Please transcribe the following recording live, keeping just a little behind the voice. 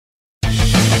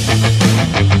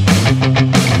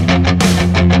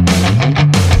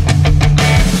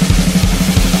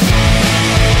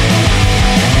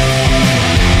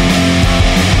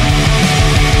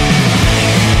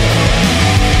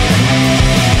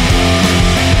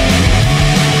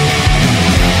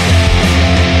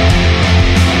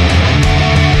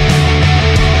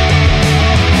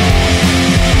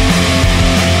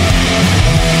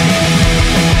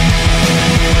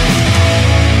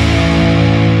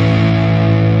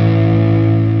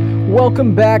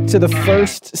Welcome back to the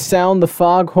first Sound the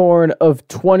Foghorn of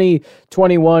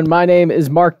 2021. My name is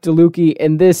Mark DeLucchi,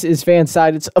 and this is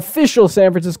Fansided's official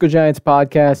San Francisco Giants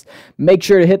podcast. Make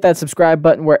sure to hit that subscribe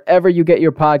button wherever you get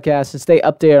your podcasts and stay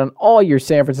updated on all your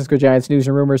San Francisco Giants news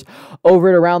and rumors over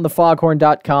at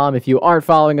AroundTheFoghorn.com. If you aren't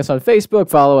following us on Facebook,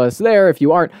 follow us there. If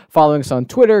you aren't following us on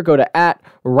Twitter, go to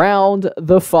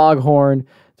 @RoundTheFoghorn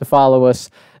to follow us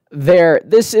there.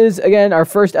 This is, again, our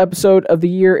first episode of the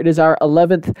year. It is our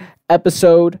 11th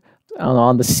episode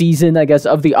on the season, I guess,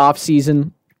 of the off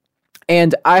season.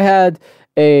 And I had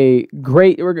we're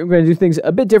going to do things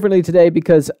a bit differently today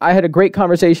because I had a great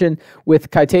conversation with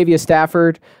Kytavia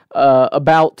Stafford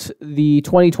about the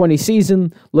 2020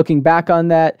 season, looking back on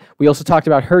that. We also talked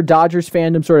about her Dodgers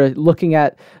fandom, sort of looking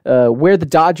at where the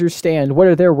Dodgers stand, what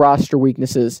are their roster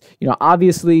weaknesses. You know,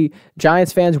 obviously,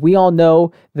 Giants fans, we all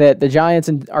know that the Giants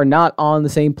are not on the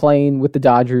same plane with the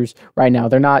Dodgers right now.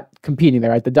 They're not competing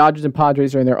there, right? The Dodgers and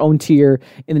Padres are in their own tier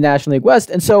in the National League West.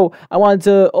 And so I wanted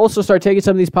to also start taking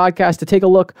some of these podcasts to take a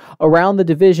look around the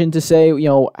division to say, you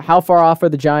know, how far off are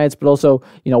the Giants, but also,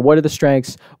 you know, what are the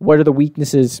strengths, what are the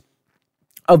weaknesses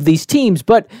of these teams.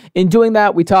 But in doing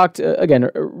that, we talked, again,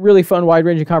 a really fun,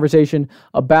 wide-ranging conversation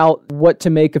about what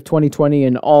to make of 2020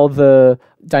 and all the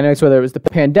dynamics, whether it was the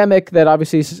pandemic that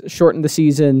obviously shortened the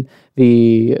season,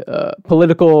 the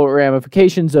political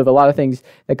ramifications of a lot of things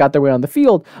that got their way on the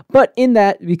field. But in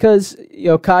that, because, you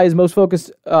know, Kai is most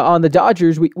focused on the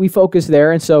Dodgers, we focus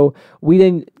there. And so we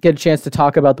didn't get a chance to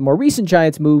talk about the more recent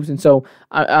Giants moves. And so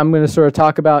I'm going to sort of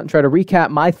talk about and try to recap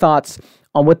my thoughts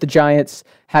on what the Giants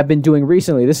have been doing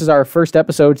recently. This is our first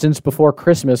episode since before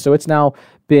Christmas, so it's now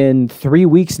been 3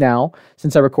 weeks now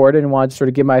since I recorded and wanted to sort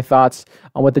of give my thoughts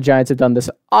on what the Giants have done this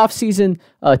offseason.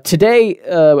 Today,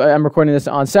 I'm recording this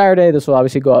on Saturday. This will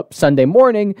obviously go up Sunday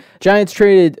morning. Giants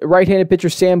traded right-handed pitcher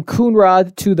Sam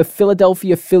Coonrod to the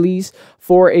Philadelphia Phillies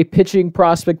for a pitching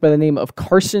prospect by the name of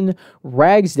Carson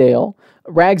Ragsdale.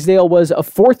 Ragsdale was a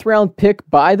fourth-round pick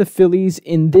by the Phillies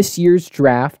in this year's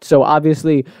draft, so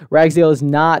obviously Ragsdale is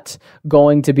not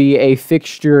going to be a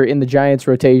fixture in the Giants'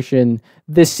 rotation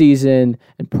this season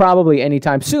and probably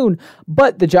anytime soon,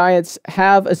 but the Giants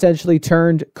have essentially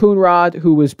turned Coonrod,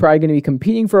 who was probably going to be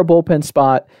competing for a bullpen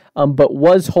spot, but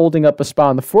was holding up a spot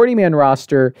on the 40-man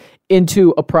roster,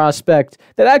 into a prospect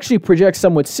that actually projects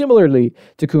somewhat similarly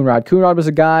to Coonrod. Coonrod was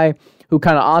a guy who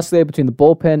kind of oscillated between the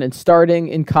bullpen and starting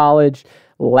in college,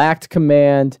 lacked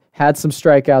command, had some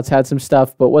strikeouts, had some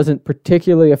stuff, but wasn't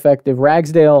particularly effective.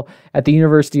 Ragsdale at the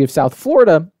University of South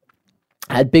Florida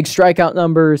had big strikeout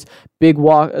numbers,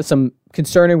 some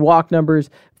concerning walk numbers.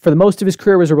 For the most of his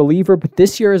career was a reliever, but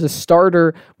this year as a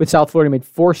starter with South Florida, made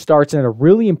 4 starts and had a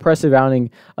really impressive outing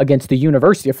against the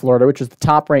University of Florida, which was the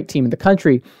top-ranked team in the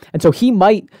country. And so he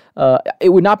might,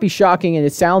 it would not be shocking, and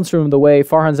it sounds from the way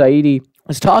Farhan Zaidi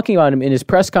was talking about him in his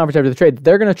press conference after the trade, that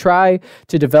they're going to try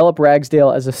to develop Ragsdale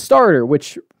as a starter,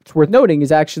 which, it's worth noting,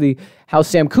 is actually how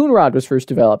Sam Coonrod was first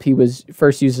developed. He was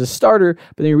first used as a starter,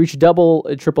 but then he reached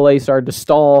AAA, started to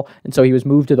stall, and so he was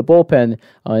moved to the bullpen,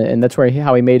 and that's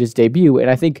how he made his debut. And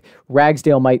I think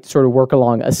Ragsdale might sort of work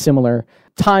along a similar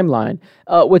timeline.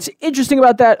 What's interesting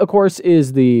about that, of course,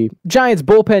 is the Giants'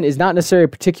 bullpen is not necessarily a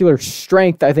particular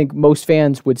strength, I think most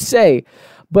fans would say,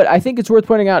 but I think it's worth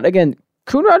pointing out, again,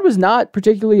 Coonrod was not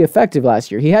particularly effective last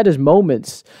year. He had his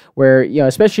moments where, you know,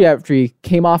 especially after he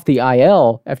came off the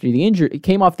IL, he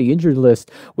came off the injured list,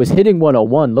 was hitting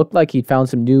 101, looked like he'd found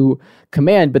some new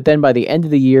command, but then by the end of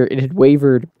the year, it had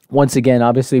wavered once again,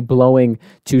 obviously blowing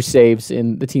 2 saves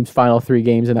in the team's final 3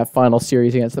 games in that final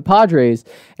series against the Padres.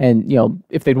 And, you know,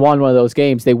 if they'd won one of those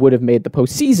games, they would have made the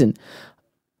postseason.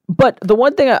 But the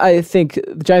one thing I think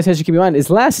the Giants has to keep in mind is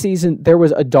last season, there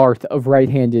was a dearth of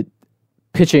right-handed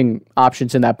pitching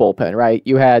options in that bullpen, right?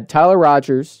 You had Tyler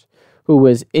Rogers, who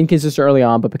was inconsistent early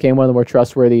on, but became one of the more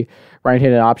trustworthy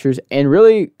right-handed options. And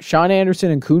really, Sean Anderson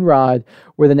and Coonrod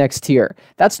were the next tier.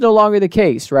 That's no longer the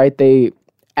case, right? They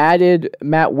added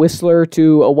Matt Whistler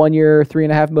to a 1-year,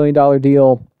 $3.5 million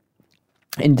deal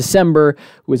in December,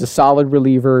 who was a solid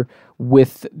reliever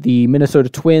with the Minnesota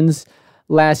Twins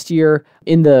last year.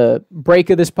 In the break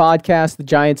of this podcast, the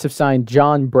Giants have signed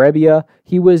John Brebbia.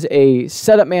 He was a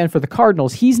setup man for the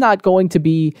Cardinals. He's not going to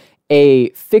be a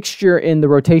fixture in the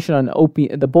rotation on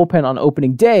the bullpen on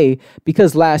opening day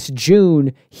because last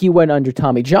June he went under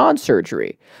Tommy John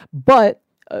surgery. But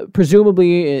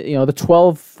presumably, the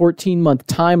 12, 14-month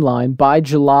timeline, by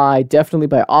July, definitely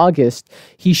by August,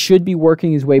 he should be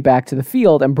working his way back to the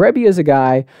field. And Brebbia is a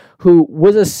guy who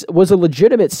was a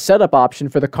legitimate setup option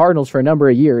for the Cardinals for a number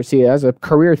of years. He has a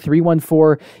career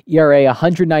 3.14 ERA,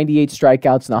 198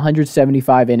 strikeouts, and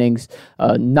 175 innings,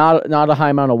 not a high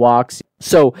amount of walks.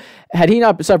 So had he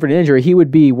not suffered an injury, he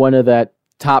would be one of that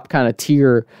top kind of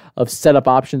tier of setup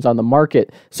options on the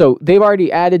market. So they've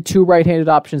already added 2 right-handed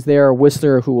options there.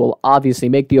 Whistler, who will obviously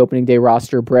make the opening day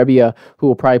roster, Brebbia, who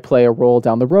will probably play a role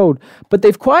down the road. But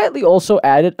they've quietly also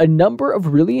added a number of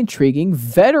really intriguing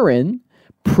somewhat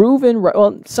proven,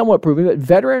 but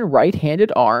veteran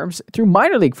right-handed arms through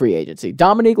minor league free agency.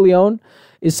 Dominique Leone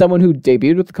is someone who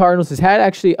debuted with the Cardinals, has had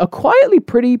actually a quietly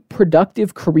pretty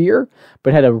productive career,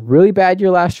 but had a really bad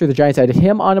year last year. The Giants added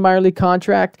him on a minor league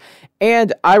contract.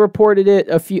 And I reported it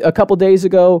a couple days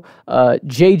ago,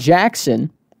 Jay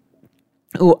Jackson,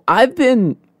 who I've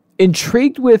been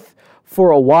intrigued with for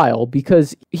a while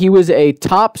because he was a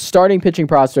top starting pitching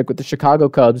prospect with the Chicago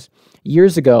Cubs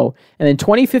years ago, and in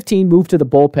 2015 moved to the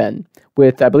bullpen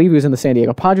with, I believe he was in the San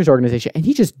Diego Padres organization, and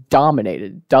he just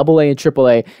dominated AA and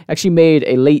AAA, actually made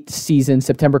a late season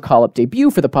September call-up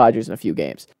debut for the Padres in a few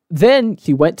games. Then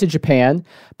he went to Japan,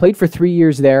 played for 3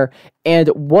 years there, and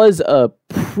was a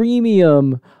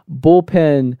premium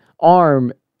bullpen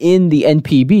arm in the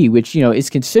NPB, which, is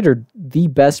considered the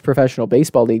best professional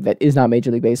baseball league that is not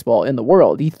Major League Baseball in the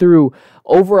world. He threw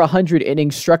over 100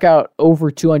 innings, struck out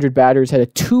over 200 batters, had a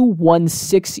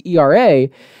 2.16 ERA,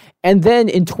 and then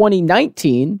in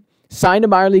 2019, signed a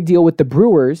minor league deal with the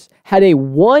Brewers, had a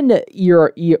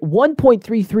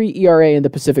 1.33 ERA in the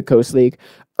Pacific Coast League,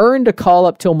 earned a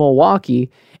call-up till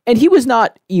Milwaukee, and he was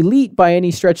not elite by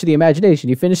any stretch of the imagination.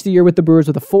 He finished the year with the Brewers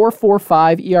with a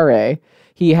 4.45 ERA.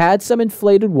 He had some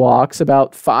inflated walks,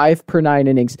 about 5 per 9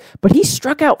 innings, but he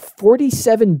struck out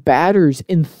 47 batters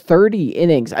in 30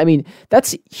 innings. I mean,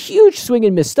 that's huge swing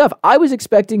and miss stuff. I was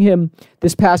expecting him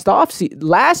this last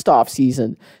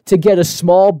offseason to get a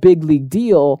small big league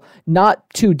deal, not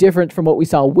too different from what we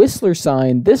saw Whistler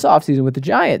sign this offseason with the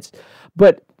Giants.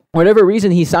 But for whatever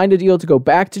reason, he signed a deal to go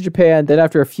back to Japan. Then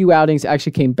after a few outings,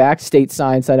 actually came back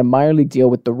stateside, signed a minor league deal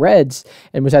with the Reds,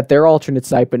 and was at their alternate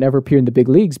site, but never appeared in the big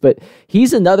leagues. But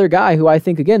he's another guy who I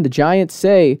think, again, the Giants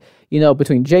say,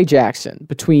 between Jay Jackson,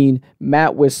 between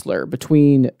Matt Whistler,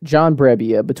 between John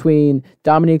Brebbia, between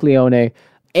Dominique Leone,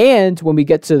 and when we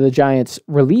get to the Giants'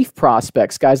 relief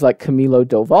prospects, guys like Camilo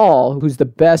Doval, who's the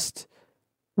best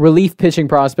relief pitching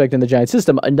prospect in the Giants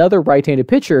system, another right-handed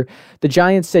pitcher, the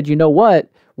Giants said, you know what?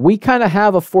 We kind of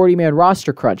have a 40-man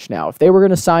roster crunch now. If they were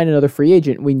going to sign another free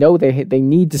agent, we know they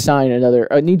need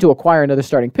to acquire another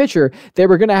starting pitcher. They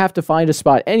were going to have to find a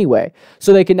spot anyway.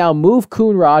 So they can now move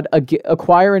Coonrod,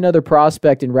 acquire another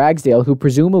prospect in Ragsdale, who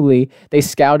presumably they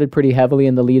scouted pretty heavily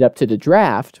in the lead up to the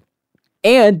draft.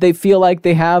 And they feel like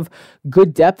they have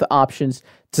good depth options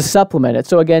to supplement it.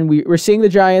 So again, we're seeing the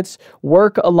Giants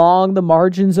work along the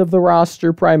margins of the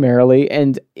roster primarily,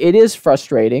 and it is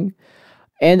frustrating.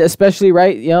 And especially,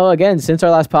 right, again, since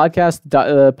our last podcast,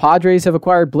 the Padres have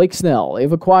acquired Blake Snell.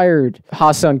 They've acquired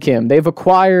Ha-Seong Kim. They've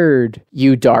acquired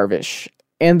Yu Darvish.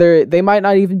 And they might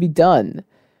not even be done,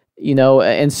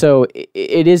 And so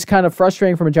it is kind of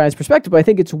frustrating from a Giants perspective, but I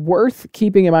think it's worth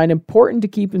keeping in mind, important to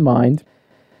keep in mind.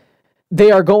 They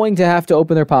are going to have to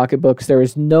open their pocketbooks. There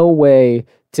is no way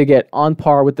to get on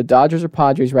par with the Dodgers or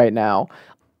Padres right now,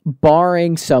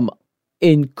 barring some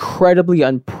incredibly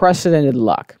unprecedented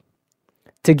luck,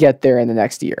 to get there in the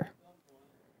next year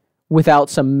without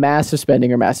some massive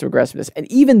spending or massive aggressiveness.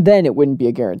 And even then, it wouldn't be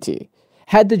a guarantee.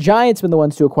 Had the Giants been the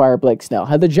ones to acquire Blake Snell,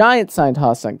 had the Giants signed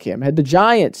Ha-Seong Kim, had the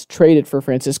Giants traded for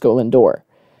Francisco Lindor,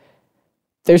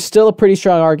 there's still a pretty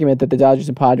strong argument that the Dodgers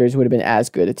and Padres would have been as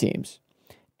good of teams.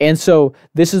 And so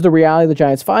this is the reality the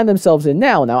Giants find themselves in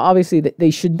now. Now, obviously,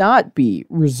 they should not be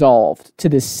resolved to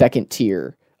this second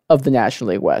tier of the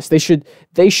National League West. They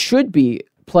should be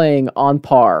playing on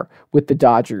par with the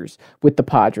Dodgers, with the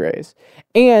Padres.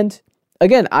 And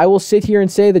again, I will sit here and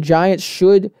say the Giants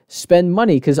should spend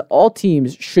money because all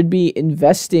teams should be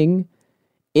investing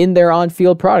in their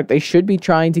on-field product. They should be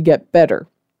trying to get better.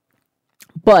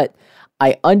 But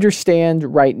I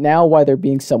understand right now why they're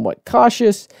being somewhat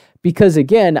cautious because,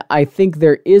 again, I think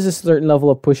there is a certain level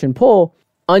of push and pull,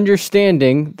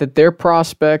 understanding that their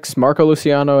prospects, Marco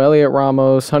Luciano, Elliot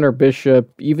Ramos, Hunter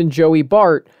Bishop, even Joey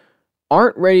Bart,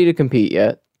 aren't ready to compete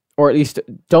yet, or at least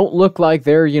don't look like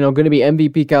they're, going to be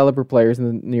MVP caliber players in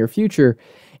the near future,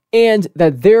 and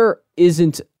that there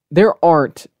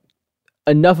aren't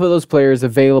enough of those players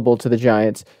available to the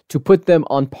Giants to put them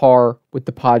on par with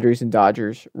the Padres and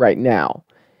Dodgers right now.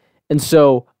 And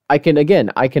so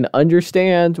I can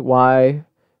understand why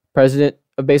President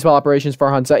of Baseball Operations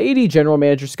Farhan Zaidi, General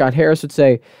Manager Scott Harris would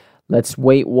say, let's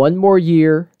wait one more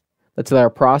year. Let's let our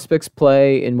prospects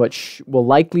play in what will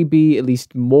likely be at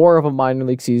least more of a minor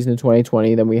league season in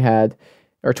 2020 than we had,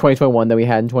 or 2021 than we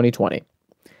had in 2020.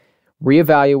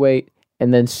 Reevaluate,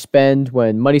 and then spend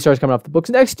when money starts coming off the books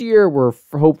next year. We're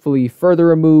hopefully further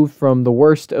removed from the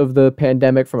worst of the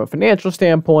pandemic from a financial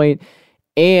standpoint,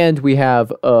 and we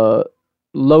have a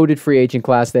loaded free agent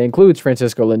class that includes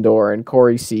Francisco Lindor and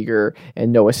Corey Seager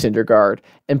and Noah Syndergaard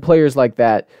and players like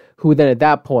that, who then at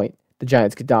that point the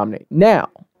Giants could dominate. Now,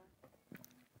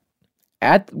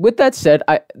 with that said,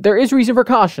 there is reason for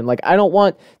caution. Like, I don't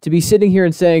want to be sitting here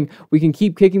and saying we can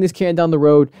keep kicking this can down the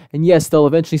road, and yes, they'll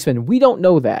eventually spend. We don't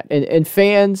know that, and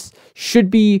fans should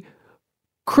be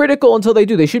critical until they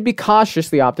do. They should be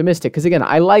cautiously optimistic, because again,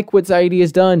 I like what Zaidi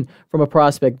has done from a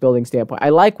prospect building standpoint. I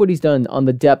like what he's done on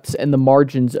the depths and the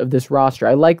margins of this roster.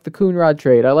 I like the Coonrod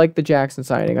trade. I like the Jackson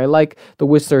signing. I like the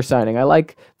Whistler signing. I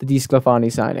like the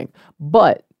DeSclafani signing.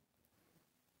 But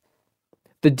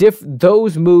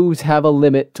those moves have a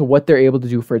limit to what they're able to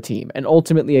do for a team. And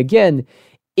ultimately, again,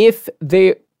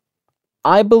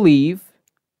 I believe,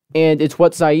 and it's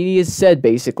what Zaidi has said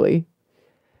basically,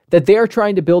 that they are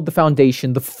trying to build the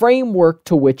foundation, the framework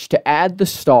to which to add the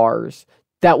stars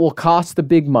that will cost the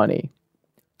big money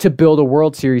to build a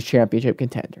World Series championship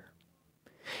contender.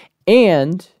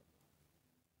 And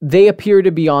they appear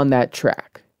to be on that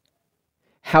track.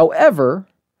 However,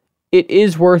 it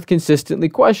is worth consistently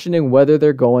questioning whether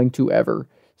they're going to ever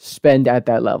spend at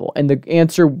that level. And the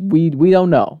answer, we don't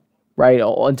know, right?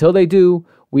 Until they do,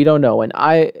 we don't know. And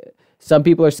some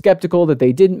people are skeptical that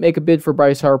they didn't make a bid for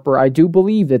Bryce Harper. I do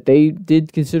believe that they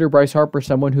did consider Bryce Harper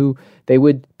someone who they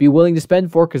would be willing to spend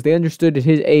for, because they understood at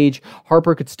his age,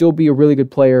 Harper could still be a really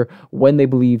good player when they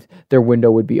believed their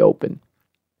window would be open.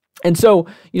 And so,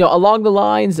 along the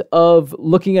lines of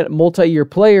looking at multi-year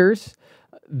players,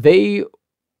 they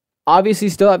obviously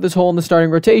still have this hole in the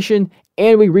starting rotation,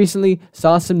 and we recently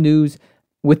saw some news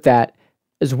with that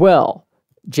as well.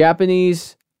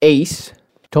 Japanese ace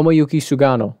Tomoyuki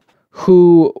Sugano,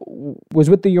 who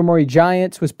was with the Yomiuri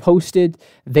Giants, was posted.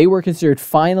 They were considered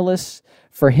finalists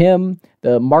for him.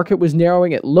 The market was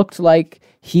narrowing. It looked like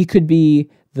he could be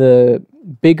the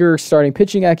bigger starting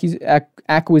pitching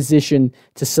acquisition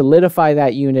to solidify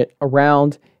that unit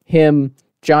around him,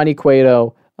 Johnny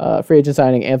Cueto, free agent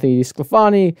signing Anthony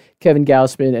DeSclafani, Kevin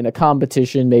Gausman, and a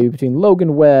competition maybe between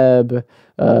Logan Webb,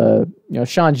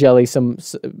 Sean Jelly, some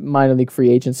minor league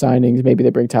free agent signings. Maybe they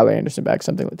bring Tyler Anderson back,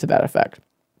 something to that effect.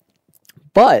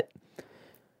 But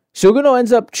Sugano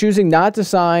ends up choosing not to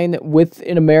sign with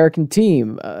an American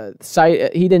team.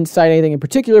 He didn't cite anything in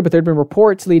particular, but there had been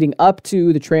reports leading up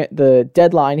to the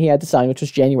deadline he had to sign, which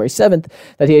was January 7th,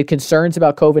 that he had concerns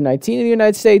about COVID-19 in the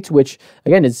United States, which,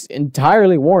 again, is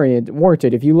entirely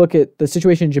warranted. If you look at the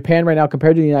situation in Japan right now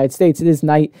compared to the United States, it is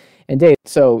night and day.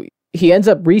 So he ends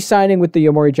up re-signing with the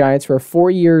Yomiuri Giants for a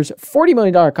 4 years, $40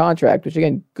 million contract, which,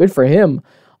 again, good for him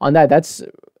on that.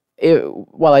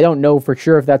 While I don't know for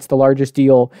sure if that's the largest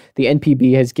deal the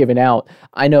NPB has given out,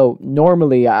 I know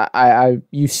normally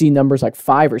you see numbers like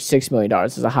 $5 or $6 million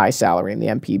as a high salary in the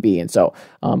NPB, and so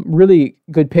really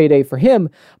good payday for him.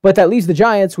 But that leaves the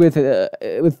Giants with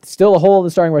still a hole in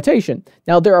the starting rotation.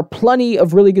 Now there are plenty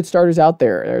of really good starters out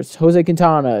there. There's Jose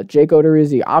Quintana, Jake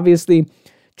Odorizzi, obviously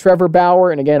Trevor Bauer,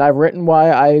 and again, I've written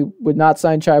why I would not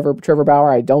sign Trevor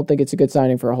Bauer. I don't think it's a good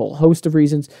signing for a whole host of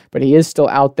reasons, but he is still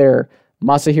out there.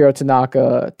 Masahiro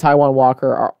Tanaka, Taijuan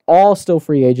Walker are all still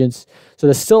free agents. So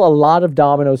there's still a lot of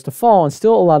dominoes to fall and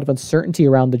still a lot of uncertainty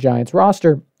around the Giants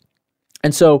roster.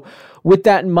 And so with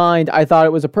that in mind, I thought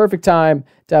it was a perfect time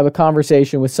to have a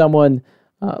conversation with someone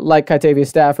like Kytavius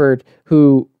Stafford,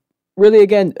 who really,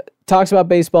 again, talks about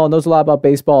baseball, knows a lot about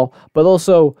baseball, but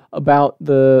also about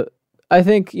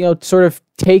sort of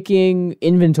taking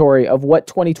inventory of what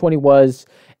 2020 was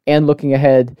and looking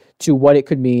ahead to what it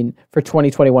could mean for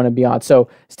 2021 and beyond. So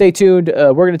stay tuned.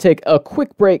 We're going to take a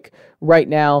quick break right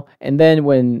now, and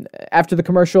then after the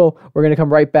commercial, we're going to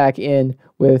come right back in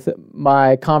with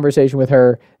my conversation with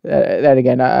her that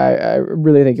again, I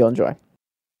really think you'll enjoy.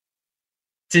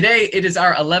 Today, it is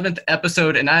our 11th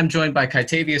episode, and I'm joined by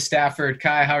Kytavius Stafford.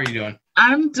 Kai, how are you doing?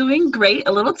 I'm doing great.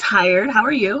 A little tired. How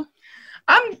are you?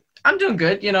 I'm doing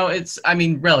good. It's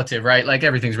relative, right? Like,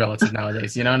 everything's relative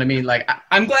nowadays. You know what I mean? Like,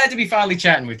 I'm glad to be finally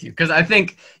chatting with you, because I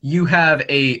think you have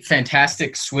a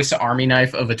fantastic Swiss Army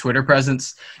knife of a Twitter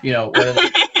presence,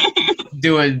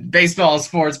 doing baseball,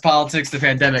 sports, politics, the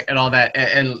pandemic, and all that.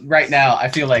 And right now, I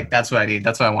feel like that's what I need.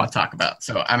 That's what I want to talk about.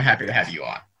 So I'm happy to have you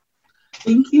on.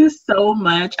 Thank you so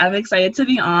much. I'm excited to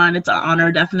be on. It's an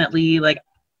honor, definitely. Like,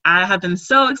 I have been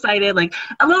so excited, like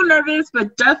a little nervous,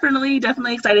 but definitely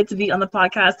excited to be on the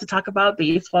podcast to talk about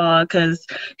baseball because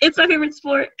it's my favorite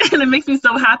sport and it makes me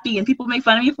so happy and people make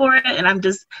fun of me for it. And I'm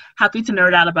just happy to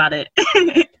nerd out about it.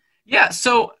 Yeah.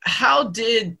 So how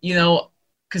did,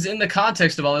 because in the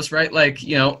context of all this, right, like,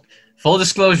 full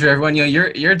disclosure, everyone,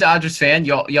 you're a Dodgers fan.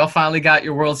 Y'all finally got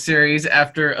your World Series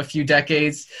after a few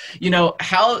decades.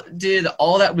 How did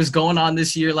all that was going on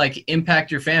this year, like, impact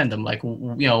your fandom? Like,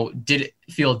 did it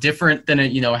feel different than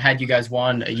it, had you guys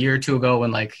won a year or two ago?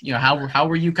 And like, how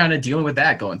were you kind of dealing with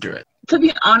that going through it? To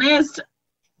be honest,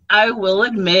 I will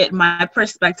admit my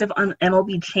perspective on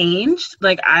MLB changed.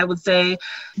 Like, I would say,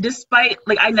 despite,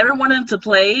 like, I never wanted them to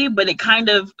play, but it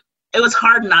was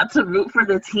hard not to root for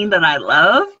the team that I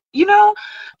love.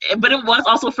 But it was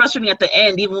also frustrating at the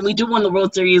end, even when we do win the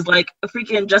World Series, like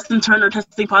freaking Justin Turner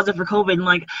testing positive for COVID. And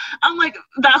like, I'm like,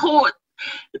 that whole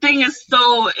thing it's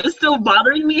still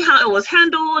bothering me how it was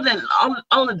handled and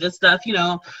all of this stuff,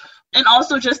 and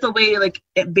also just the way like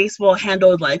baseball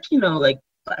handled like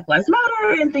Black Lives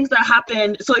Matter and things that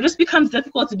happen. So it just becomes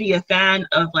difficult to be a fan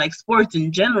of like sports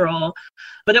in general.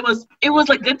 But it was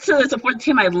like good to support the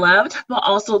team I loved, but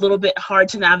also a little bit hard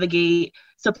to navigate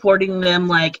supporting them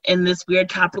like in this weird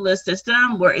capitalist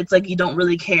system where it's like you don't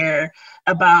really care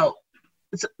about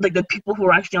like the people who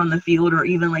are actually on the field or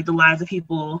even like the lives of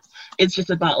people. It's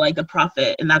just about like the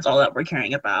profit, and that's all that we're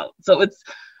caring about.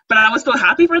 But I was still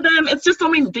happy for them. It's just so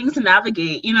many things to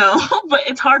navigate, but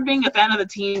it's hard being a fan of a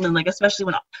team and like especially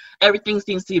when everything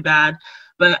seems to be bad.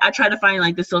 But I try to find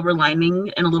like the silver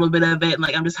lining and a little bit of it. And,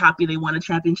 like, I'm just happy they won a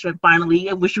championship finally.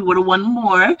 I wish we would have won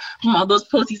more from all those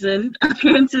postseason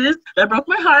appearances. That broke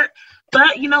my heart.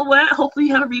 But you know what? Hopefully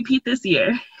you have a repeat this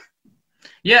year.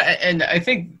 Yeah, and I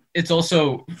think it's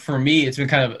also, for me, it's been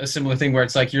kind of a similar thing where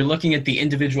it's like you're looking at the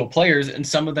individual players, and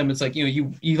some of them it's like,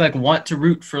 you like want to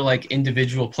root for like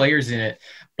individual players in it,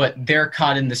 but they're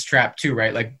caught in this trap too,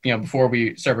 right? Like, before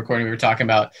we start recording, we were talking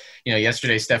about,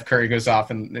 yesterday Steph Curry goes off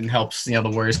and helps, the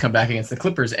Warriors come back against the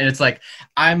Clippers. And it's like,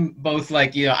 I'm both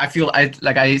like, I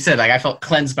felt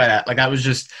cleansed by that. Like, that was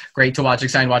just great to watch,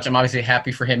 exciting to watch. I'm obviously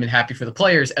happy for him and happy for the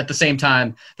players. At the same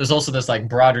time, there's also this like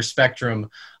broader spectrum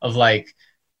of like,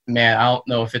 man, I don't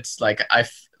know if it's like,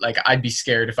 I'd be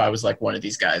scared if I was like one of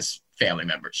these guys' family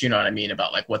members, you know what I mean?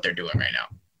 About like what they're doing right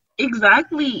now.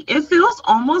 Exactly. It feels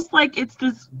almost like it's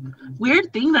this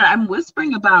weird thing that I'm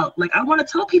whispering about. Like, I want to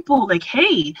tell people, like,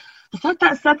 hey, the fact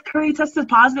that Steph Curry tested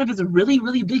positive is a really,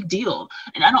 really big deal.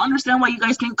 And I don't understand why you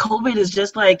guys think COVID is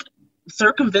just, like,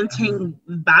 circumventing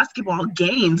basketball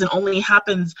games and only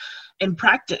happens in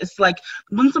practice. Like,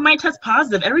 when somebody tests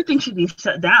positive, everything should be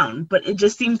shut down. But it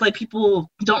just seems like people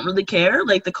don't really care.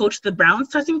 Like, the coach of the Browns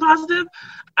testing positive,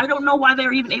 I don't know why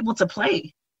they're even able to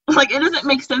play. Like, it doesn't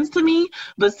make sense to me,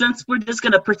 but since we're just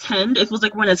going to pretend, it feels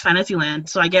like we're in this fantasy land,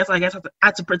 so I guess I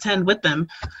have to pretend with them,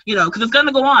 because it's going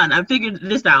to go on. I figured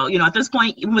this out, at this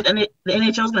point, even with the NHL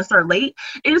is going to start late,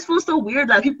 it just feels so weird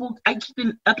that I keep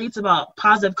in updates about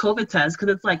positive COVID tests,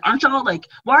 because it's like, aren't y'all, like,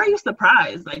 why are you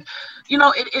surprised? Like,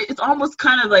 it's almost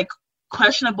kind of like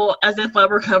questionable as if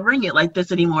we're covering it like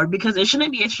this anymore, because it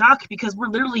shouldn't be a shock, because we're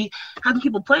literally having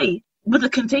people play with a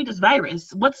contagious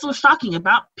virus. What's so shocking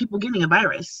about people getting a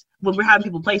virus when we're having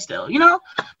people play still,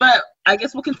 But I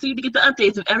guess we'll continue to get the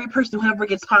updates of every person who ever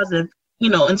gets positive,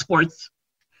 in sports.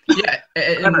 Yeah,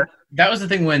 and that was the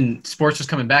thing when sports was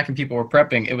coming back and people were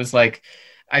prepping. It was like,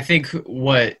 I think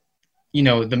what,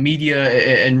 the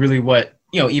media and really what,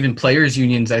 even players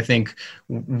unions, I think,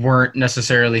 weren't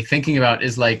necessarily thinking about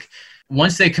is like,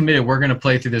 once they committed, we're going to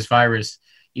play through this virus,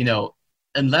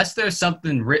 unless there's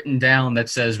something written down that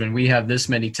says when we have this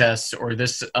many tests or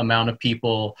this amount of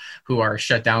people who are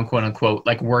shut down, quote unquote,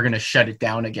 like we're going to shut it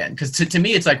down again. Because to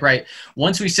me, it's like, right,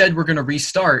 once we said we're going to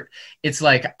restart, it's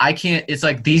like, it's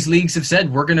like these leagues have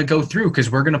said we're going to go through because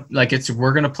we're going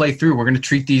to play through. We're going to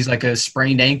treat these like a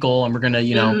sprained ankle and we're going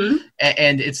to,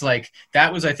 and it's like,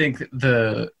 that was, I think,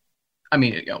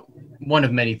 one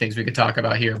of many things we could talk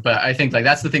about here, but I think like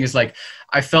that's the thing is like,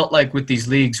 I felt like with these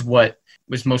leagues, what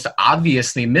was most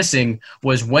obviously missing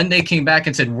was when they came back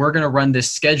and said, we're going to run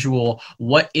this schedule,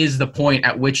 what is the point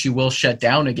at which you will shut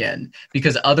down again?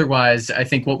 Because otherwise, I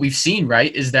think what we've seen,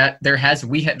 right, is that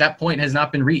that point has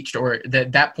not been reached, or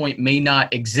that point may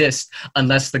not exist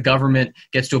unless the government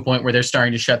gets to a point where they're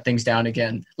starting to shut things down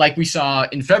again. Like we saw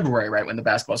in February, right, when the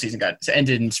basketball season got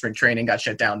ended and spring training got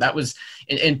shut down. That was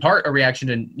in part a reaction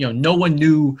to, no one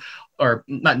knew, or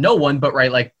not no one, but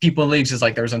right, like people in leagues is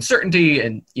like there was uncertainty,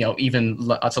 and even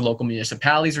lots of local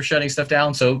municipalities were shutting stuff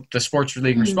down. So the sports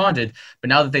league responded, but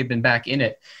now that they've been back in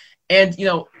it, and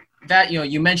that,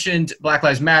 you mentioned Black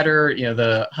Lives Matter,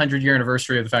 the 100-year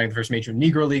anniversary of the founding of the first major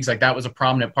Negro Leagues, like that was a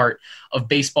prominent part of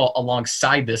baseball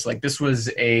alongside this. Like this was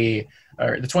the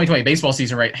 2020 baseball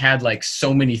season, right, had like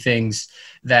so many things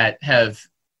that have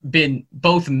been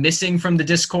both missing from the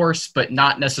discourse, but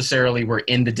not necessarily were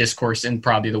in the discourse in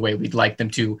probably the way we'd like them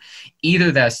to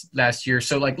either last year.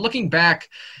 So like looking back,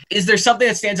 is there something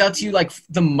that stands out to you like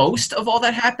the most of all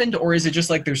that happened, or is it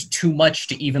just like there's too much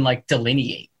to even like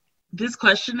delineate? This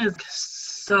question is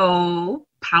so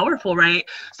powerful, right?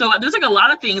 So there's like a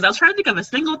lot of things. I was trying to think of a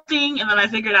single thing, and then I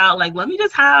figured out like, let me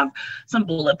just have some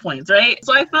bullet points, right?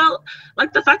 So I felt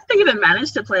like the fact that they even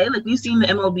managed to play, like we've seen the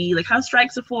MLB like have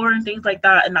strikes before and things like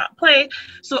that and not play.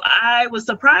 So I was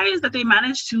surprised that they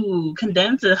managed to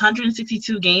condense a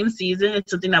 162 game season into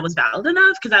something that was valid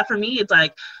enough. Because that for me, it's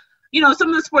like, some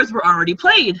of the sports were already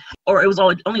played, or it was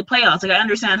only playoffs. Like I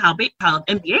understand how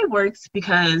NBA works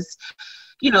because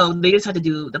they just had to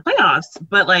do the playoffs.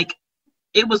 But like,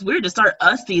 it was weird to start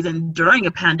a season during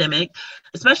a pandemic,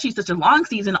 especially such a long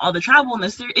season, all the travel, and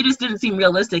it just didn't seem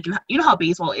realistic. And you know how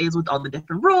baseball is with all the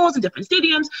different rules and different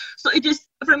stadiums. So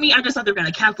for me, I just thought they were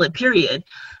going to cancel it, period.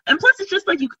 And plus, it's just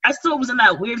like, I still was in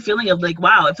that weird feeling of like,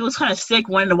 wow, it feels kind of sick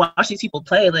wanting to watch these people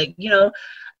play. Like,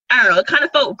 I don't know, it kind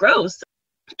of felt gross.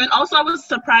 And also, I was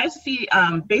surprised to see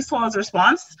baseball's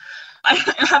response. I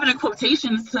have it in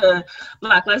quotations to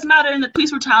Black Lives Matter and the police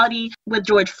brutality with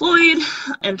George Floyd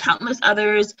and countless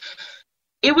others.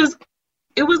 It was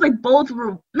like both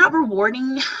not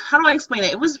rewarding. How do I explain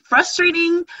it? It was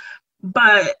frustrating,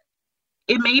 but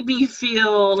it made me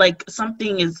feel like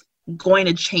something is going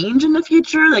to change in the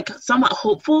future, like somewhat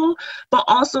hopeful, but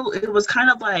also it was kind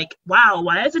of like, wow,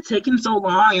 why is it taking so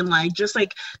long? And like, just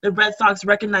like the Red Sox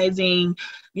recognizing,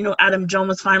 Adam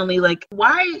Jones finally, like,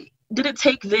 why did it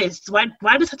take this?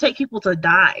 Why does it take people to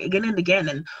die again and again?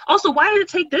 And also, why did it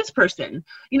take this person?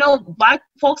 Black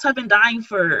folks have been dying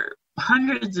for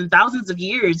hundreds and thousands of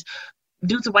years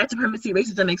due to white supremacy,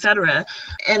 racism, etc.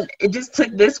 And it just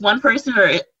took this one person, or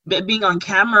it being on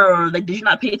camera, or like, did you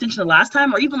not pay attention the last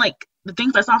time? Or even like the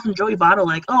things I saw from Joey Votto,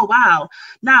 like, oh wow,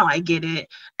 now I get it.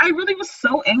 I really was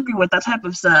so angry with that type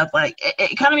of stuff. Like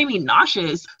it kind of made me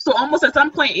nauseous. So almost at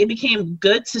some point it became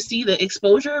good to see the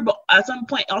exposure, but at some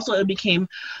point also it became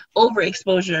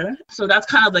overexposure. So that's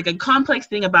kind of like a complex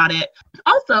thing about it.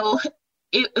 Also,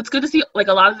 it's good to see like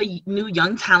a lot of the new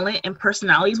young talent and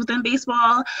personalities within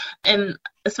baseball, and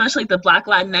especially the Black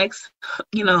Latinx,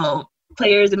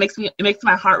 players. It makes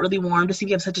my heart really warm to see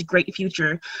you have such a great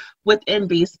future within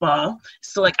baseball.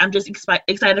 So like, I'm just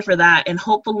excited for that, and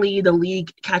hopefully the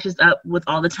league catches up with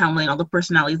all the talent, all the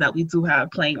personalities that we do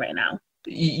have playing right now.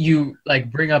 You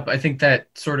like bring up, I think, that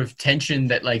sort of tension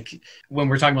that like when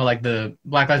we're talking about like the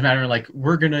Black Lives Matter, like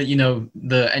we're gonna,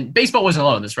 and baseball wasn't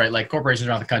alone in this, right? Like corporations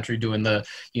around the country doing the,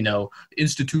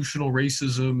 institutional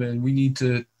racism, and we need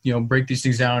to, break these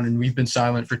things down, and we've been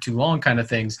silent for too long kind of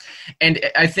things. And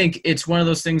I think it's one of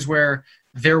those things where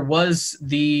there was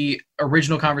the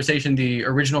original conversation, the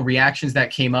original reactions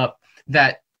that came up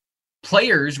that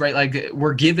players, right, like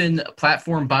were given a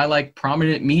platform by like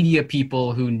prominent media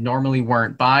people who normally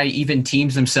weren't, by even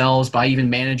teams themselves, by even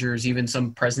managers, even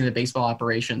some president of baseball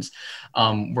operations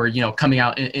were, coming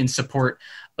out in support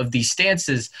of these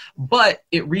stances. But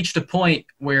it reached a point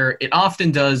where it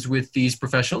often does with these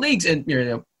professional leagues,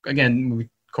 and again,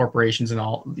 corporations and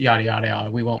all yada yada yada,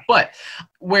 we won't, but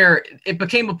where it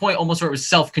became a point almost where it was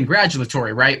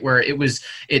self-congratulatory, right? Where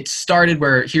it started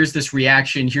where here's this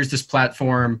reaction, here's this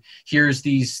platform, here's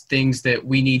these things that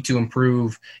we need to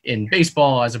improve in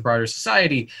baseball as a broader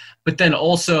society, but then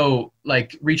also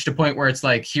like reached a point where it's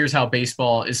like, here's how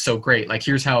baseball is so great, like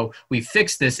here's how we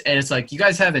fix this. And it's like, you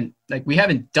guys we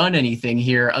haven't done anything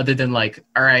here other than like,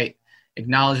 all right,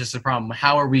 acknowledge this is a problem.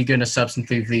 How are we going to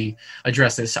substantively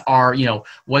address this?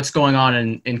 What's going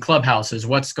on in clubhouses?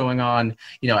 What's going on,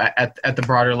 at the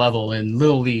broader level in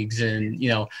little leagues and,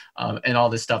 and all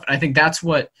this stuff. And I think that's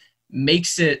what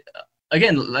makes it,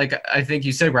 again, like I think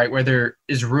you said, right, where there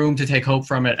is room to take hope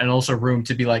from it and also room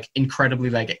to be like incredibly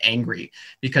like angry,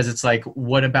 because it's like,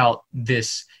 what about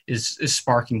this is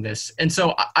sparking this? And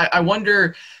so I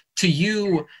wonder, to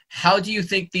you, how do you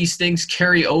think these things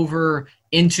carry over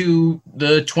into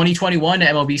the 2021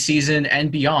 MLB season and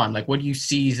beyond? Like, what do you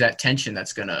see as that tension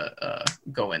that's going to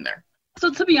go in there? So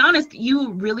to be honest,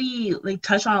 you really like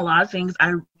touched on a lot of things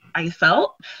I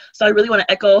felt. So I really want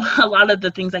to echo a lot of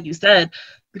the things that you said,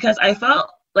 because I felt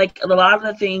like a lot of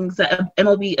the things that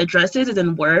MLB addresses is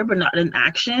in word but not in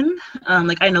action.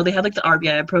 Like I know they have like the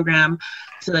RBI program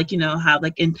to like, you know, have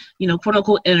like in, you know, quote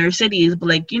unquote inner cities, but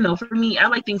like, you know, for me, I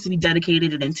like things to be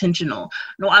dedicated and intentional.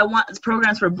 No, I want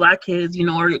programs for Black kids, you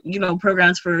know, or, you know,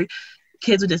 programs for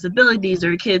kids with disabilities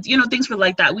or kids, you know, things for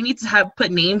like that. We need to have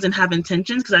put names and have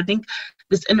intentions, because I think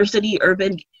this inner city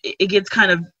urban, it gets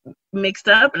kind of mixed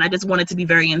up, and I just want it to be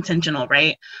very intentional,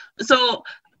 right? So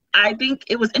I think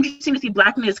it was interesting to see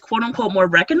Blackness, quote unquote, more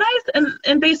recognized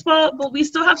in baseball, but we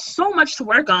still have so much to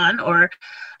work on, or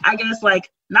I guess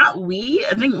like not we,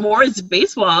 I think more is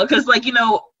baseball, because like, you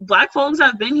know, Black folks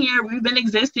have been here, we've been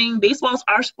existing, baseball's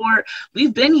our sport,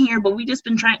 we've been here, but we've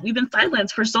been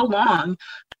silenced for so long.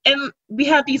 And we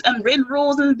have these unwritten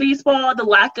rules in baseball, the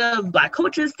lack of Black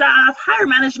coaches, staff, higher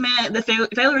management, the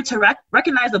failure to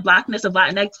recognize the Blackness of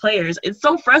Latinx players. It's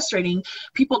so frustrating.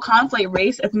 People conflate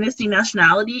race, ethnicity,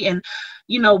 nationality, and,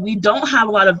 you know, we don't have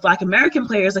a lot of Black American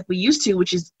players like we used to,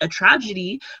 which is a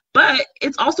tragedy. But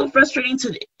it's also frustrating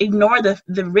to ignore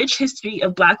the rich history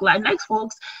of Black Latinx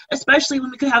folks, especially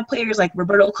when we could have players like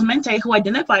Roberto Clemente, who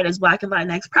identified as Black and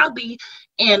Latinx proudly,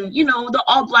 and, you know, the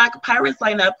all-Black Pirates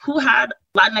lineup, who had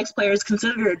Latinx players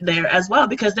considered there as well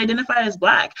because they identified as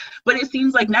Black. But it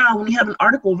seems like now when you have an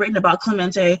article written about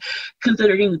Clemente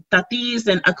considering Tatis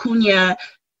and Acuna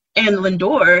and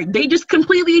Lindor, they just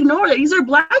completely ignore that these are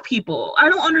Black people. I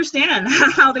don't understand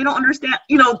how they don't understand,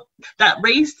 you know, that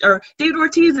race, or David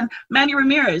Ortiz and Manny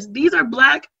Ramirez. These are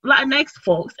Black Latinx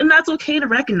folks, and that's okay to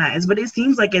recognize. But it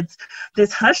seems like it's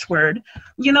this hush word,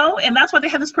 you know, and that's why they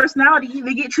have this personality.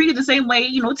 They get treated the same way,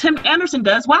 you know, Tim Anderson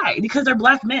does. Why? Because they're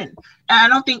Black men. And I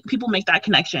don't think people make that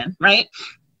connection, right?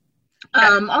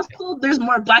 Also, there's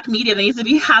more Black media that needs to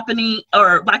be happening,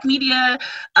 or Black media.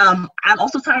 I'm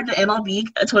also tired of the MLB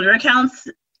Twitter accounts,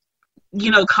 you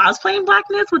know, cosplaying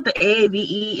Blackness with the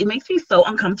AAVE. It makes me so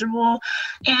uncomfortable.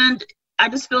 And I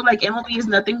just feel like MLB is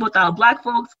nothing without Black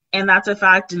folks, and that's a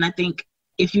fact. And I think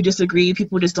if you disagree,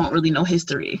 people just don't really know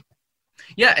history.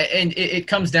 Yeah, and it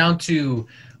comes down to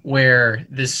where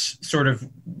this sort of,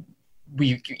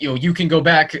 you can go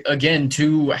back again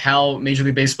to how Major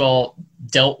League Baseball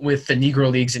dealt with the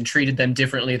Negro Leagues and treated them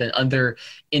differently than other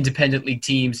independent league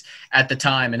teams at the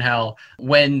time, and how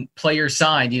when players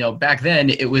signed, you know, back then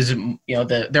it was, you know,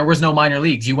 there was no minor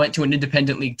leagues. You went to an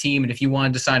independent league team, and if you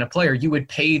wanted to sign a player, you would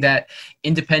pay that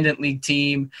independent league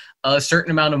team a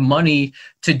certain amount of money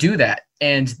to do that.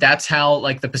 And that's how,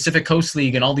 like, the Pacific Coast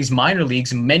League and all these minor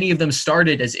leagues, many of them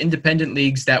started as independent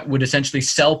leagues that would essentially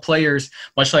sell players,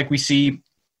 much like we see,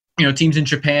 you know, teams in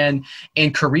Japan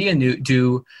and Korea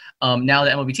do now, the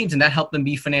MLB teams, and that helped them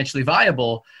be financially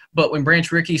viable. But when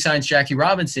Branch Rickey signs Jackie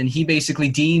Robinson, he basically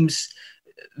deems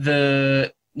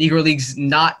the Negro Leagues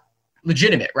not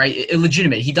legitimate, right?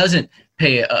 Illegitimate. He doesn't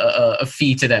pay a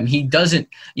fee to them. He doesn't,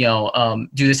 you know,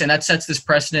 do this, and that sets this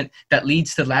precedent that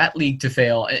leads to that league to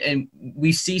fail. And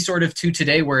we see sort of to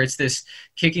today where it's this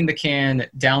kicking the can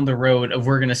down the road of,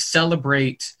 we're going to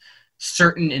celebrate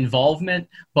certain involvement,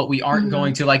 but we aren't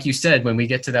going to, like you said, when we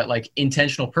get to that like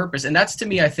intentional purpose. And that's, to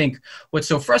me, I think what's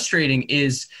so frustrating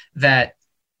is that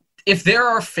if there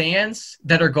are fans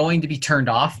that are going to be turned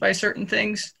off by certain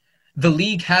things, the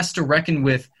league has to reckon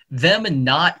with them and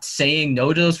not saying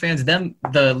no to those fans,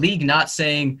 the league not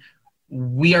saying,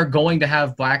 we are going to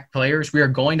have Black players, we are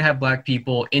going to have Black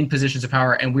people in positions of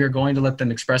power, and we are going to let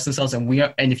them express themselves.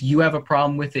 And if you have a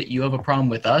problem with it, you have a problem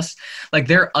with us. Like,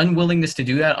 their unwillingness to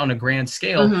do that on a grand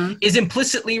scale is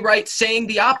implicitly, right, saying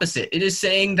the opposite. It is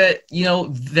saying that, you know,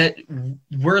 that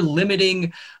we're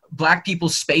limiting Black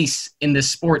people's space in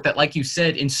this sport that, like you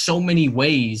said, in so many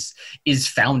ways is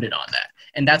founded on that.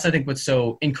 And that's, I think, what's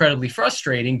so incredibly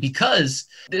frustrating, because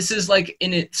this is like,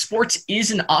 sports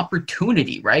is an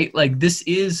opportunity, right? Like, this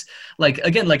is like,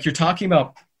 again, like you're talking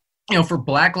about, you know, for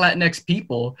Black Latinx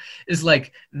people, is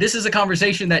like, this is a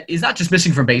conversation that is not just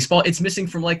missing from baseball, it's missing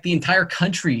from like the entire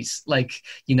country's, like,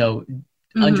 you know,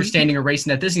 understanding of race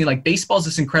and ethnicity. Like, baseball is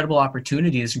this incredible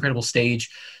opportunity, this incredible stage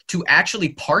to actually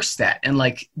parse that and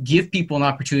like give people an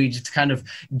opportunity to kind of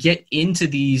get into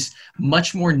these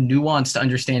much more nuanced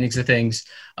understandings of things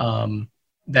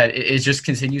that it just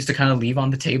continues to kind of leave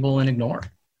on the table and ignore.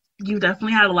 You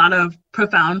definitely had a lot of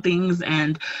profound things,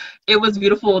 and it was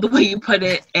beautiful the way you put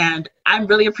it, and I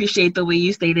really appreciate the way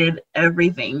you stated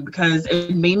everything, because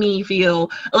it made me feel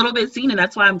a little bit seen. And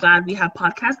that's why I'm glad we have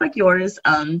podcasts like yours,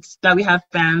 that we have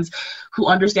fans who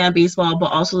understand baseball,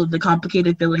 but also the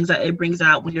complicated feelings that it brings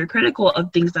out when you're critical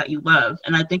of things that you love.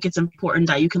 And I think it's important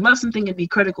that you can love something and be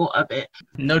critical of it.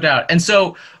 No doubt. And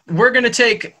so we're going to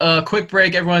take a quick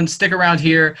break. Everyone stick around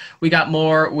here. We got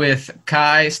more with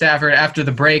Kai Stafford after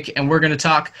the break, and we're going to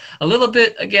talk a little little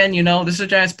bit, again, this is a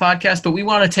Giants podcast, but we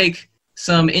want to take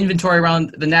some inventory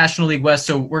around the National League West.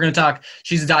 So we're going to talk.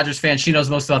 She's a Dodgers fan. She knows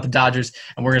most about the Dodgers,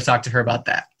 and we're going to talk to her about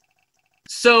that.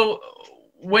 So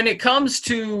when it comes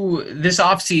to this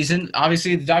offseason,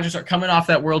 obviously the Dodgers are coming off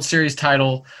that World Series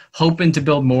title, hoping to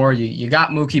build more. You got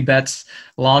Mookie Betts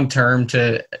long-term,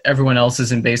 to everyone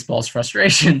else's in baseball's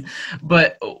frustration.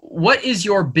 But what is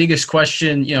your biggest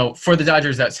question, for the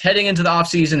Dodgers that's heading into the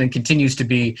offseason and continues to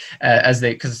be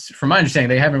because from my understanding,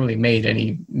 they haven't really made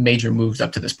any major moves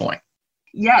up to this point?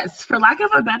 Yes, for lack of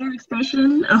a better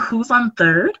expression, who's on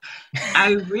third?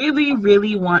 I really,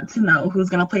 really want to know who's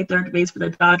going to play third base for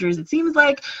the Dodgers. It seems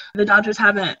like the Dodgers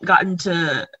haven't gotten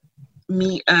to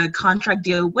meet a contract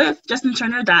deal with Justin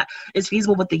Turner that is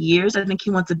feasible with the years. I think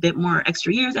he wants a bit more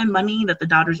extra years and money that the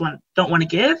Dodgers don't want to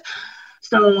give.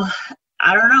 So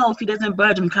I don't know if he doesn't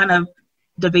budge. I'm kind of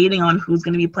debating on who's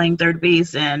going to be playing third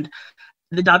base, and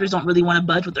the Dodgers don't really want to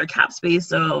budge with their cap space.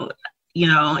 So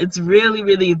it's really,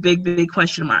 really a big, big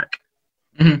question mark.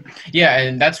 Mm-hmm. Yeah,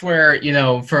 and that's where,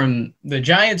 from the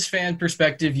Giants fan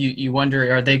perspective, you wonder,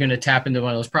 are they going to tap into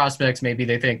one of those prospects? Maybe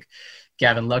they think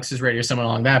Gavin Lux is ready or someone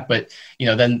along that. But,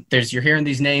 then you're hearing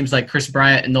these names like Chris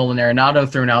Bryant and Nolan Arenado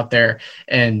thrown out there.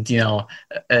 And,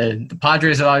 the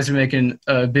Padres have always been making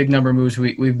a big number of moves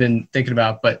we've been thinking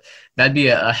about. But that'd be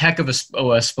a heck of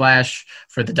a splash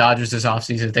for the Dodgers this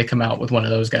offseason if they come out with one of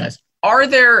those guys. Are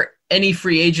there any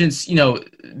free agents,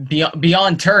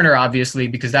 beyond Turner, obviously,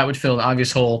 because that would fill an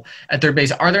obvious hole at third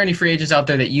base? Are there any free agents out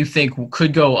there that you think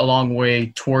could go a long way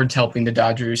towards helping the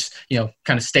Dodgers,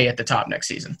 kind of stay at the top next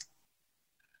season?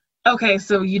 Okay,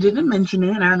 so you didn't mention it,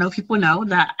 and I don't know if people know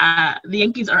that the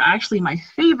Yankees are actually my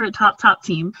favorite top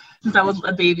team since I was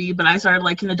a baby, but I started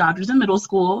liking the Dodgers in middle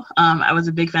school. I was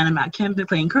a big fan of Matt Kemp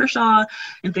playing Kershaw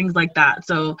and things like that.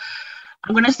 So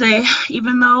I'm going to say,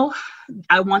 even though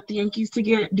I want the Yankees to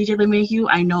get DJ LeMahieu,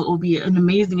 I know it will be an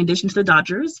amazing addition to the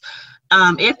Dodgers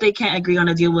if they can't agree on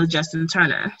a deal with Justin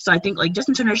Turner. So I think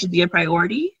Justin Turner should be a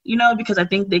priority, because I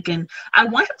think I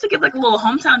want him to get a little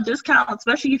hometown discount,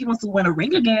 especially if he wants to win a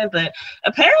ring again, but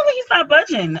apparently he's not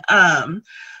budging.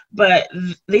 But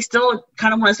they still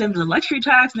kind of want to send him to the luxury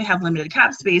tax, and they have limited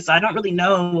cap space, so I don't really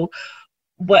know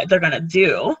what they're going to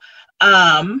do.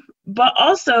 But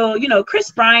also,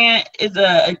 Chris Bryant is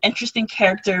an interesting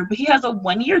character, but he has a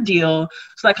 1-year deal.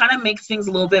 So that kind of makes things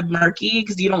a little bit murky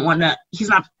because you don't want to, he's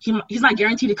not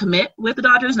guaranteed to commit with the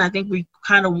Dodgers. And I think we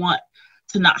kind of want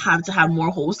to not have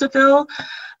more holes to fill.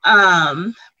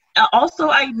 Also,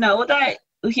 I know that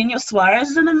Eugenio Suarez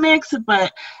is in the mix,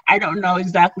 but I don't know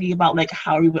exactly about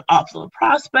how we would offload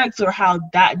prospects or how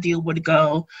that deal would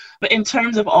go. But in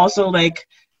terms of also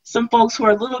some folks who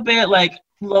are a little bit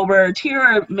lower tier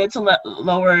or mid to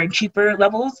lower and cheaper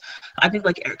levels, I think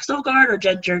Eric Sogard or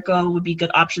Jed Jerko would be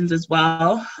good options as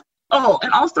well. Oh,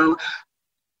 and also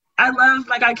I love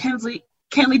my guy Kenley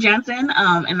Jansen,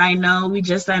 and I know we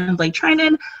just signed Blake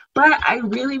Treinen, but I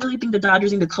really, really think the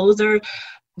Dodgers need a closer.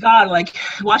 God,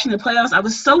 watching the playoffs, I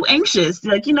was so anxious.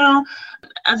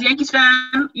 As a Yankees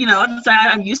fan,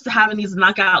 I'm used to having these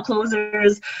knockout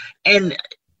closers, and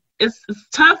it's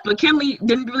tough, but Kenley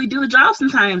didn't really do the job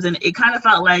sometimes, and it kind of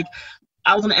felt like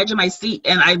I was on the edge of my seat,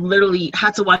 and I literally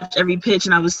had to watch every pitch,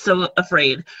 and I was so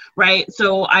afraid, right?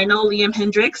 So I know Liam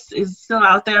Hendriks is still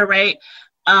out there, right?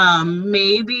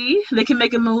 Maybe they can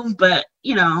make a move, but,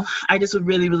 I just would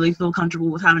really, really feel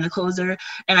comfortable with having a closer,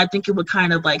 and I think it would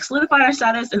kind of solidify our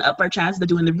status and up our chances of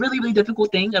doing the really, really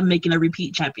difficult thing of making a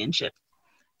repeat championship.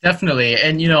 Definitely,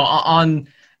 and, on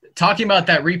talking about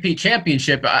that repeat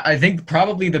championship, I think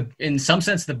probably in some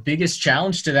sense, the biggest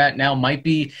challenge to that now might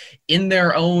be in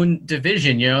their own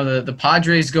division. The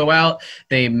Padres go out,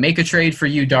 they make a trade for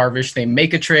Yu Darvish, they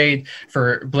make a trade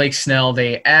for Blake Snell,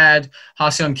 they add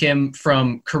Ha-Seong Kim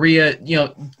from Korea.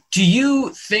 Do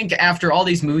you think after all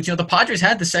these moves, the Padres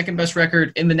had the second best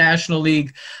record in the National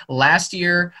League last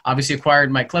year, obviously acquired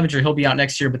Mike Clevenger. He'll be out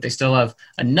next year, but they still have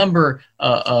a number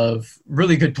of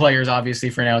really good players. Obviously,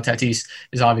 Fernando Tatis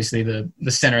is obviously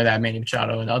the center of that, Manny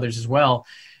Machado and others as well.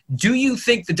 Do you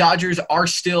think the Dodgers are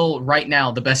still right now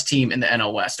the best team in the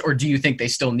NL West, or do you think they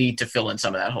still need to fill in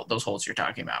some of those holes you're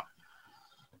talking about?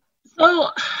 So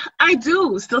I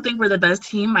do still think we're the best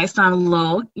team. Might sound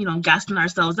low, gassing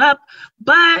ourselves up,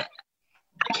 but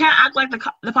I can't act like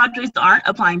the Padres aren't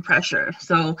applying pressure.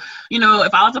 So,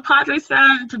 if I was a Padres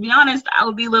fan, to be honest, I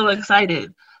would be a little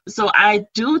excited. So I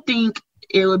do think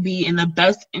it would be in the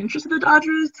best interest of the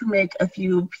Dodgers to make a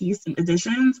few piece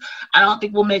additions. I don't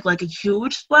think we'll make a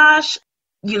huge splash.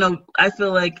 I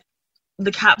feel like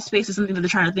the cap space is something that they're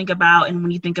trying to think about. And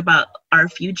when you think about our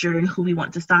future and who we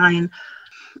want to sign,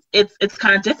 it's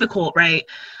kind of difficult, right?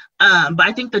 But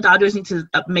I think the Dodgers need to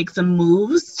make some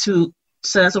moves to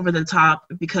set us over the top,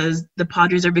 because the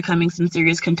Padres are becoming some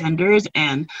serious contenders,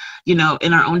 and in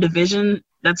our own division,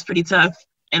 that's pretty tough.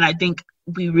 And I think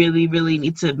we really, really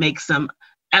need to make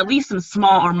at least some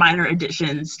small or minor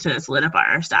additions to solidify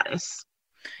our status.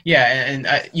 Yeah, and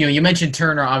you mentioned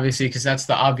Turner, obviously, because that's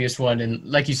the obvious one. And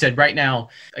like you said, right now,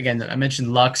 again, I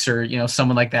mentioned Lux or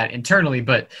someone like that internally,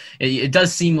 but it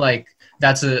does seem like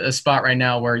that's a spot right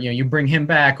now where you bring him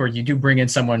back, or you do bring in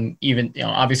someone, even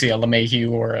obviously a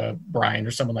LeMahieu or a Bryant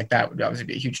or someone like that would obviously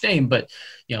be a huge name, but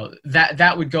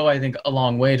that would go, I think, a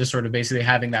long way to sort of basically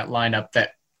having that lineup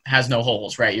that has no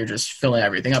holes, right? You're just filling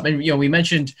everything up. And we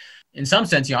mentioned in some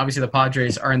sense, obviously the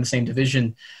Padres are in the same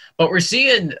division, but we're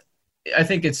seeing, I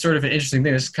think it's sort of an interesting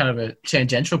thing. This is kind of a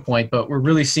tangential point, but we're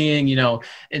really seeing,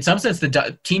 in some sense,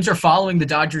 the teams are following the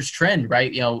Dodgers trend,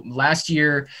 right? Last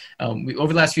year, over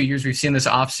the last few years, we've seen this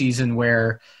offseason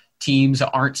where teams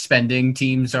aren't spending,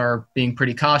 teams are being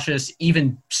pretty cautious.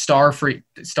 Even stars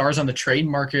on the trade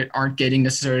market aren't getting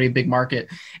necessarily a big market.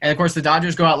 And of course, the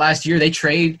Dodgers go out last year, they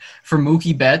trade for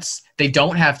Mookie Betts. They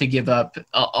don't have to give up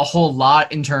a whole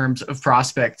lot in terms of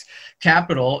prospect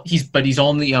capital. He's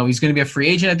only, he's going to be a free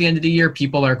agent at the end of the year.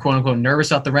 People are quote unquote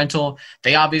nervous about the rental.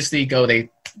 They obviously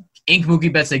they ink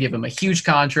Mookie Betts. They give him a huge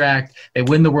contract. They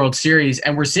win the World Series.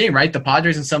 And we're seeing, right, the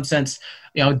Padres in some sense,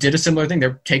 did a similar thing.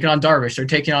 They're taking on Darvish. They're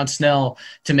taking on Snell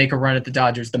to make a run at the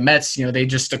Dodgers. The Mets, they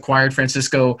just acquired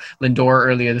Francisco Lindor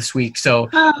earlier this week. So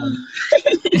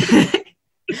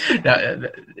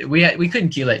we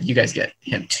couldn't let you guys get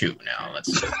him too now.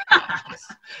 Let's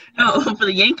for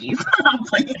the Yankees. I'm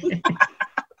playing.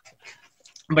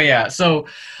 But yeah, so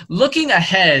looking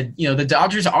ahead, the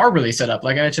Dodgers are really set up.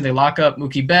 Like I mentioned, they lock up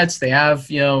Mookie Betts. They have,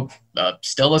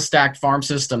 still a stacked farm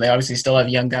system. They obviously still have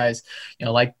young guys,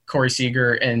 like Corey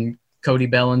Seager and Cody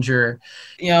Bellinger.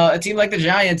 A team like the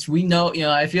Giants, we know,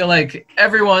 I feel like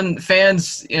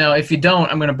fans, if you don't,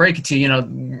 I'm going to break it to you,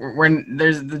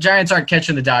 the Giants aren't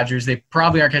catching the Dodgers. They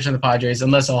probably aren't catching the Padres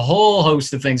unless a whole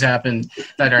host of things happen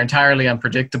that are entirely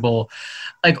unpredictable.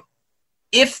 Like,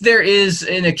 if there is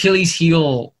an Achilles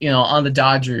heel, on the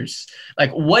Dodgers,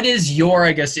 like what is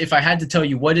I guess if I had to tell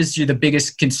you, what is the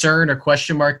biggest concern or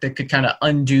question mark that could kind of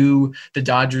undo the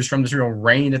Dodgers from this real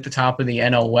reign at the top of the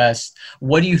NL West?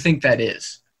 What do you think that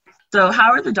is? So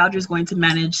how are the Dodgers going to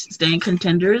manage staying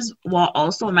contenders while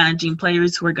also managing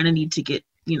players who are going to need to get,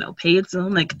 paid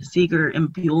soon, like Seager and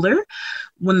Buehler,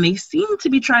 when they seem to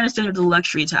be trying to stay under the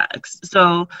luxury tax?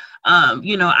 So, as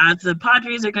the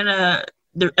Padres are going to,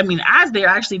 as they're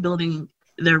actually building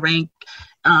their rank,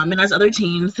 and as other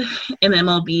teams in the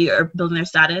MLB are building their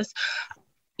status,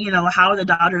 how are the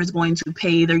Dodgers going to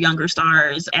pay their younger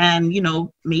stars and,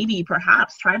 maybe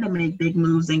perhaps try to make big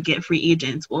moves and get free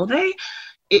agents? Will they?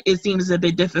 It seems a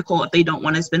bit difficult if they don't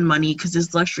want to spend money, because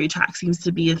this luxury tax seems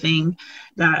to be a thing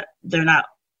that they're not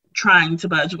trying to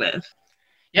budge with.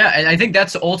 Yeah, and I think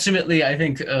that's ultimately,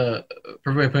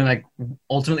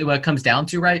 ultimately what it comes down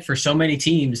to, right? For so many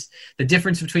teams, the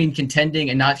difference between contending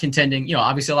and not contending,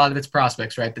 obviously a lot of it's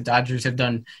prospects, right? The Dodgers have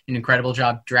done an incredible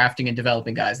job drafting and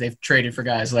developing guys. They've traded for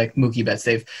guys like Mookie Betts.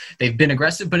 They've been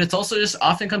aggressive, but it's also just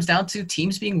often comes down to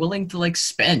teams being willing to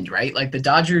spend, right? Like the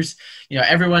Dodgers,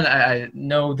 everyone, I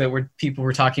know that people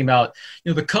were talking about,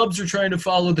 the Cubs were trying to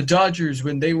follow the Dodgers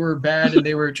when they were bad and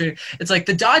they were trading. It's like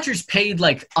the Dodgers paid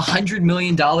 $100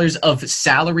 million of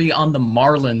salary on the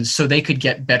Marlins so they could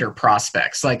get better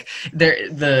prospects. Like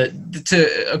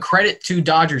to a credit to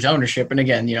Dodgers ownership, and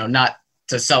again, not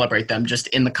to celebrate them, just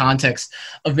in the context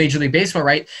of Major League Baseball,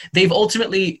 right? They've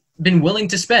ultimately been willing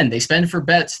to spend. They spend for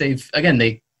Betts. They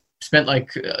spent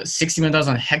 $60 million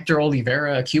on Hector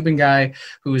Oliveira, a Cuban guy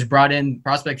who was brought in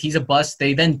prospect. He's a bust.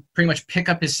 They then pretty much pick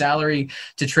up his salary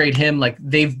to trade him.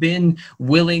 They've been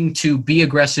willing to be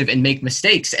aggressive and make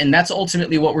mistakes. And that's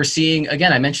ultimately what we're seeing.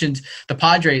 Again, I mentioned the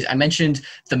Padres. I mentioned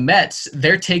the Mets.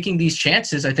 They're taking these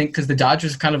chances, I think, because the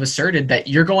Dodgers have kind of asserted that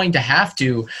you're going to have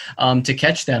to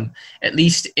catch them, at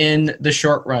least in the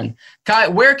short run. Kai,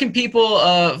 where can people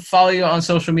follow you on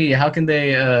social media? How can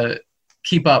they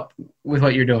keep up with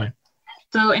what you're doing?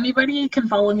 So anybody can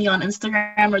follow me on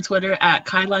Instagram or Twitter at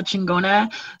Kyla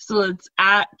Chingona. So it's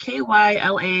at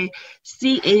KYLACHINGONA.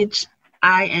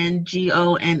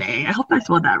 I hope I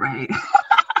spelled that right.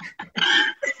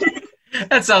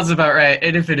 That sounds about right.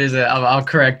 And if it isn't, I'll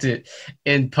correct it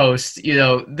in post.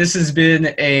 This has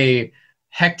been a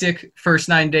hectic first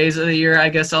 9 days of the year, I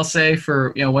guess I'll say,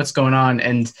 for what's going on.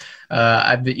 And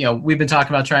we've been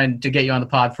talking about trying to get you on the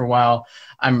pod for a while.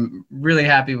 I'm really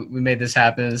happy we made this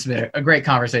happen. It's been a great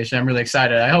conversation. I'm really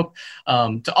excited. I hope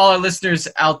to all our listeners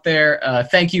out there,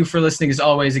 thank you for listening as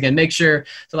always. Again, make sure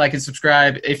to like and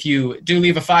subscribe. If you do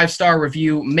leave a 5-star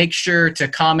review, make sure to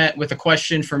comment with a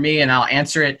question for me and I'll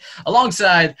answer it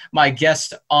alongside my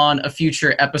guest on a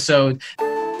future episode.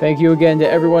 Thank you again to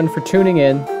everyone for tuning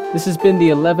in. This has been the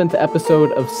 11th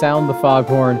episode of Sound the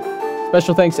Foghorn.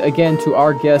 Special thanks again to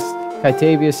our guest,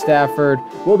 Kytavius Stafford.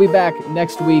 We'll be back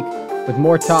next week with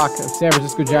more talk of San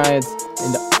Francisco Giants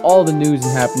and all the news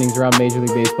and happenings around Major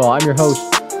League Baseball. I'm your host,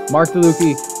 Mark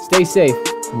DeLucchi. Stay safe,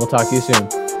 and we'll talk to you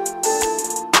soon.